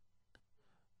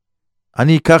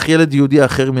 אני אקח ילד יהודי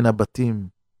אחר מן הבתים.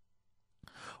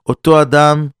 אותו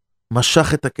אדם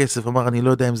משך את הכסף, אמר אני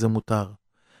לא יודע אם זה מותר,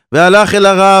 והלך אל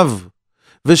הרב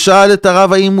ושאל את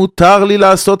הרב, האם מותר לי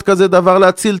לעשות כזה דבר,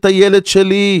 להציל את הילד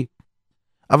שלי,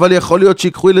 אבל יכול להיות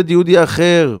שיקחו ילד יהודי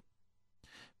אחר.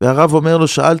 והרב אומר לו,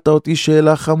 שאלת אותי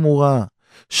שאלה חמורה,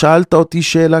 שאלת אותי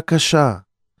שאלה קשה,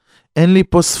 אין לי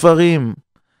פה ספרים,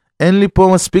 אין לי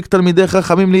פה מספיק תלמידי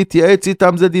חכמים להתייעץ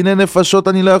איתם, זה דיני נפשות,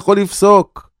 אני לא יכול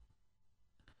לפסוק.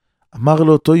 אמר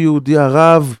לו אותו יהודי,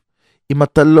 הרב, אם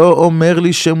אתה לא אומר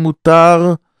לי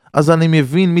שמותר, אז אני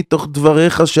מבין מתוך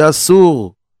דבריך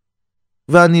שאסור,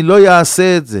 ואני לא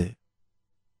יעשה את זה.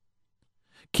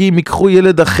 כי אם ייקחו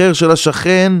ילד אחר של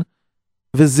השכן,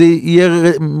 וזה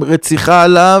יהיה רציחה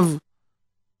עליו,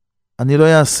 אני לא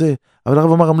יעשה. אבל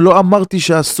הרב אמר, לא אמרתי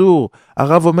שאסור.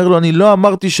 הרב אומר לו, אני לא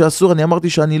אמרתי שאסור, אני אמרתי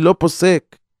שאני לא פוסק.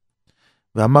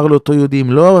 ואמר לו אותו יהודי,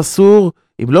 אם לא אסור,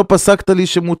 אם לא פסקת לי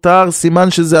שמותר,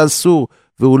 סימן שזה אסור.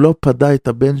 והוא לא פדה את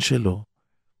הבן שלו.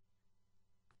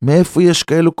 מאיפה יש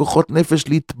כאלו כוחות נפש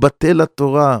להתבטל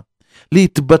לתורה,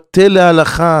 להתבטל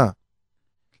להלכה,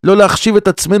 לא להחשיב את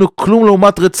עצמנו כלום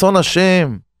לעומת רצון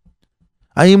השם?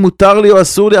 האם מותר לי או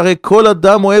אסור לי? הרי כל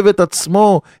אדם אוהב את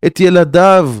עצמו, את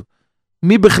ילדיו.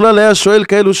 מי בכלל היה שואל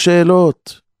כאלו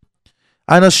שאלות?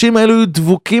 האנשים האלו היו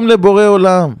דבוקים לבורא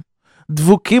עולם,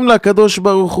 דבוקים לקדוש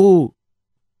ברוך הוא.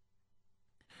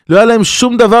 לא היה להם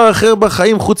שום דבר אחר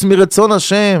בחיים חוץ מרצון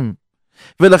השם,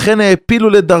 ולכן העפילו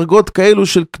לדרגות כאלו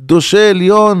של קדושי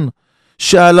עליון,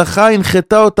 שההלכה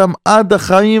הנחתה אותם עד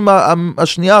החיים,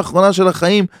 השנייה האחרונה של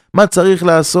החיים, מה צריך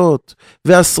לעשות.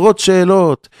 ועשרות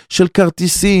שאלות של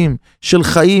כרטיסים, של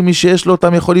חיים, מי שיש לו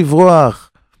אותם יכול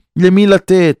לברוח, למי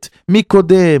לתת, מי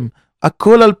קודם,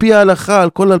 הכל על פי ההלכה,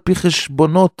 הכל על פי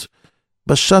חשבונות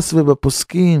בש"ס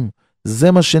ובפוסקים.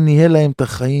 זה מה שניהל להם את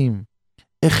החיים.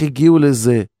 איך הגיעו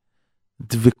לזה?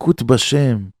 דבקות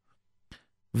בשם.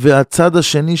 והצד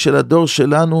השני של הדור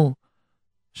שלנו,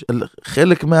 של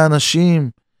חלק מהאנשים,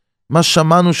 מה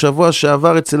שמענו שבוע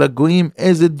שעבר אצל הגויים,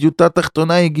 איזה דיוטה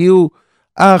תחתונה הגיעו,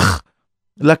 אח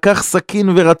לקח סכין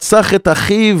ורצח את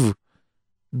אחיו,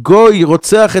 גוי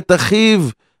רוצח את אחיו,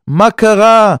 מה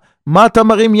קרה? מה אתה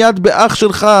מרים יד באח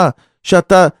שלך,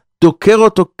 שאתה דוקר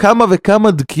אותו כמה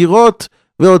וכמה דקירות,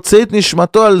 והוצא את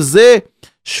נשמתו על זה,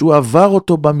 שהוא עבר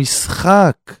אותו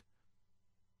במשחק,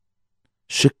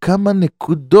 שכמה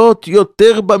נקודות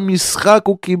יותר במשחק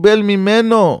הוא קיבל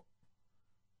ממנו.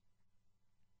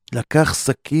 לקח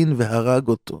סכין והרג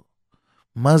אותו.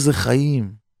 מה זה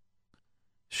חיים?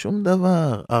 שום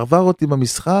דבר. עבר אותי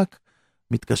במשחק,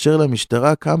 מתקשר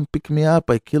למשטרה, come pick me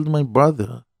up, I killed my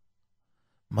brother.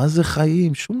 מה זה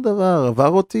חיים? שום דבר. עבר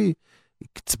אותי,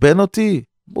 הקצבן אותי,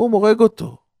 בואו מורג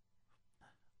אותו.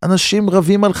 אנשים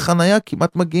רבים על חנייה,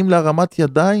 כמעט מגיעים להרמת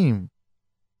ידיים.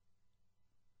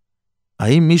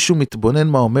 האם מישהו מתבונן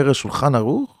מה אומר השולחן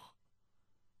ערוך?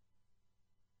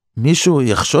 מישהו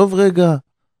יחשוב רגע,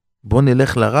 בוא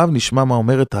נלך לרב, נשמע מה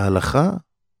אומרת ההלכה?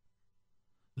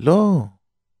 לא.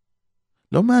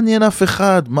 לא מעניין אף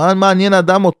אחד. מה מעניין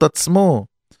אדם את עצמו?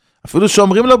 אפילו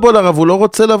שאומרים לו בוא לרב, הוא לא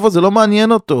רוצה לבוא, זה לא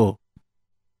מעניין אותו.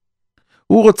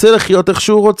 הוא רוצה לחיות איך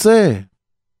שהוא רוצה.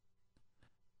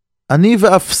 אני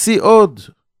ואפסי עוד.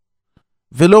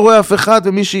 ולא רואה אף אחד,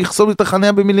 ומי שיחסום לי את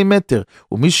החניה במילימטר,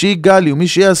 ומי שיגע לי, ומי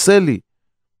שיעשה לי.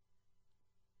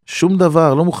 שום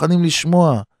דבר, לא מוכנים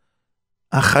לשמוע.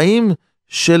 החיים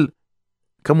של,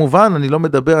 כמובן, אני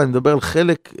מדבר על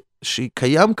חלק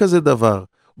שקיים כזה דבר,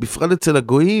 בפרט אצל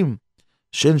הגויים,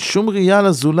 שאין שום ראייה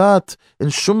לזולת, אין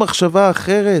שום מחשבה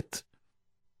אחרת.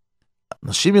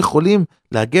 אנשים יכולים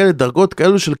להגיע לדרגות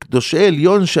כאלו של קדושי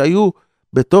עליון שהיו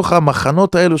בתוך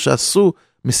המחנות האלו שעשו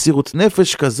מסירות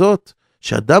נפש כזאת,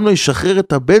 שאדם לא ישחרר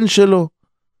את הבן שלו,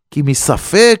 כי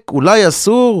מספק אולי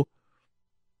אסור.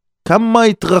 כמה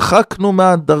התרחקנו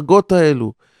מהדרגות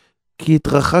האלו, כי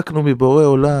התרחקנו מבורא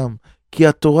עולם, כי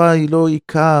התורה היא לא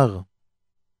עיקר.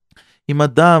 אם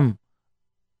אדם,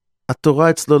 התורה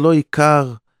אצלו לא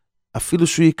עיקר, אפילו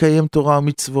שהוא יקיים תורה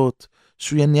ומצוות,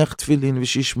 שהוא יניח תפילין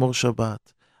ושישמור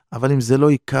שבת, אבל אם זה לא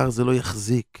עיקר, זה לא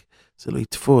יחזיק, זה לא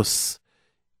יתפוס.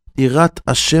 יראת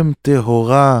השם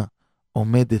טהורה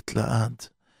עומדת לעד.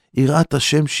 יראת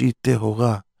השם שהיא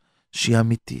טהורה, שהיא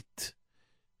אמיתית,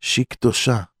 שהיא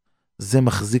קדושה, זה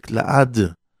מחזיק לעד.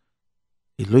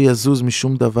 היא לא יזוז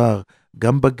משום דבר.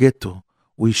 גם בגטו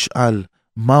הוא ישאל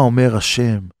מה אומר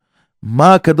השם,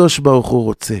 מה הקדוש ברוך הוא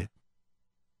רוצה.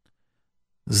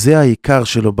 זה העיקר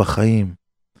שלו בחיים.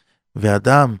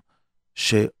 ואדם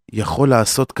שיכול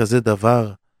לעשות כזה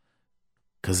דבר,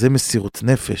 כזה מסירות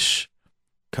נפש,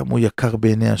 כמה הוא יקר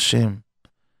בעיני השם.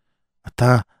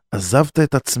 אתה עזבת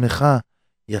את עצמך,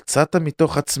 יצאת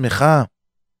מתוך עצמך,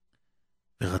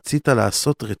 ורצית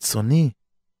לעשות רצוני.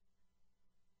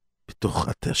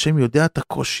 השם יודע את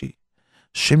הקושי,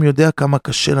 השם יודע כמה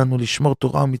קשה לנו לשמור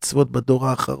תורה ומצוות בדור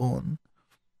האחרון,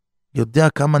 יודע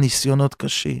כמה ניסיונות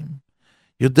קשים,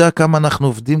 יודע כמה אנחנו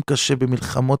עובדים קשה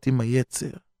במלחמות עם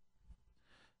היצר.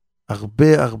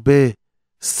 הרבה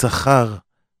שכר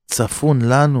צפון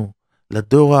לנו,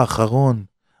 לדור האחרון,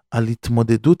 על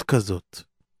התמודדות כזאת,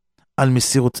 על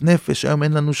מסירות נפש. היום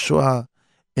אין לנו שואה,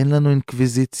 אין לנו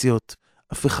אינקוויזיציות,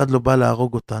 אף אחד לא בא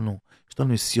להרוג אותנו, יש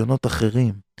לנו ניסיונות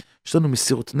אחרים, יש לנו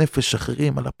מסירות נפש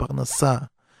אחרים על הפרנסה,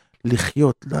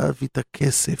 לחיות, להביא את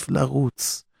הכסף,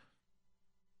 לרוץ,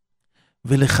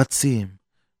 ולחצים,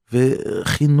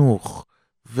 וחינוך,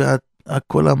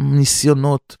 וכל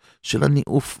הניסיונות של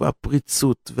הניאוף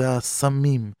והפריצות,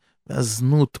 והסמים,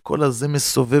 והזנות, כל הזה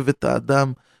מסובב את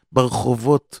האדם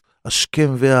ברחובות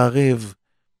השכם והערב,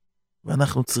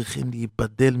 ואנחנו צריכים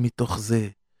להיבדל מתוך זה,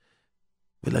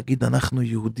 ולהגיד אנחנו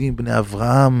יהודים בני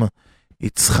אברהם,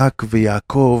 יצחק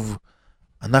ויעקב,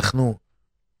 אנחנו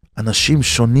אנשים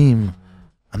שונים,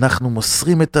 אנחנו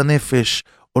מוסרים את הנפש,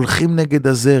 הולכים נגד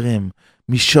הזרם,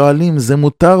 משואלים זה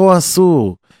מותר או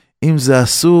אסור, אם זה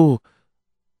אסור,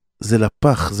 זה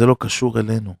לפח, זה לא קשור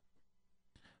אלינו.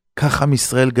 כך עם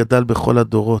ישראל גדל בכל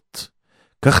הדורות,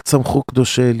 כך צמחו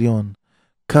קדושי עליון,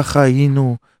 ככה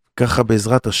היינו, ככה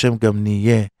בעזרת השם גם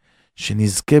נהיה,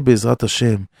 שנזכה בעזרת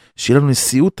השם, שיהיה לנו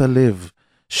נשיאות הלב,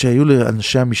 שהיו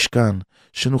לאנשי המשכן,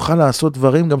 שנוכל לעשות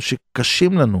דברים גם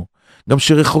שקשים לנו, גם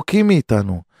שרחוקים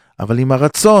מאיתנו, אבל עם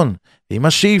הרצון, עם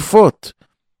השאיפות,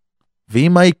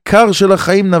 ועם העיקר של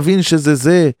החיים נבין שזה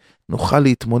זה, נוכל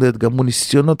להתמודד גם מול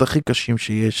ניסיונות הכי קשים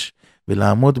שיש,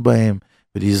 ולעמוד בהם,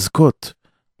 ולזכות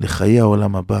לחיי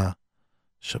העולם הבא.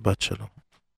 שבת שלום.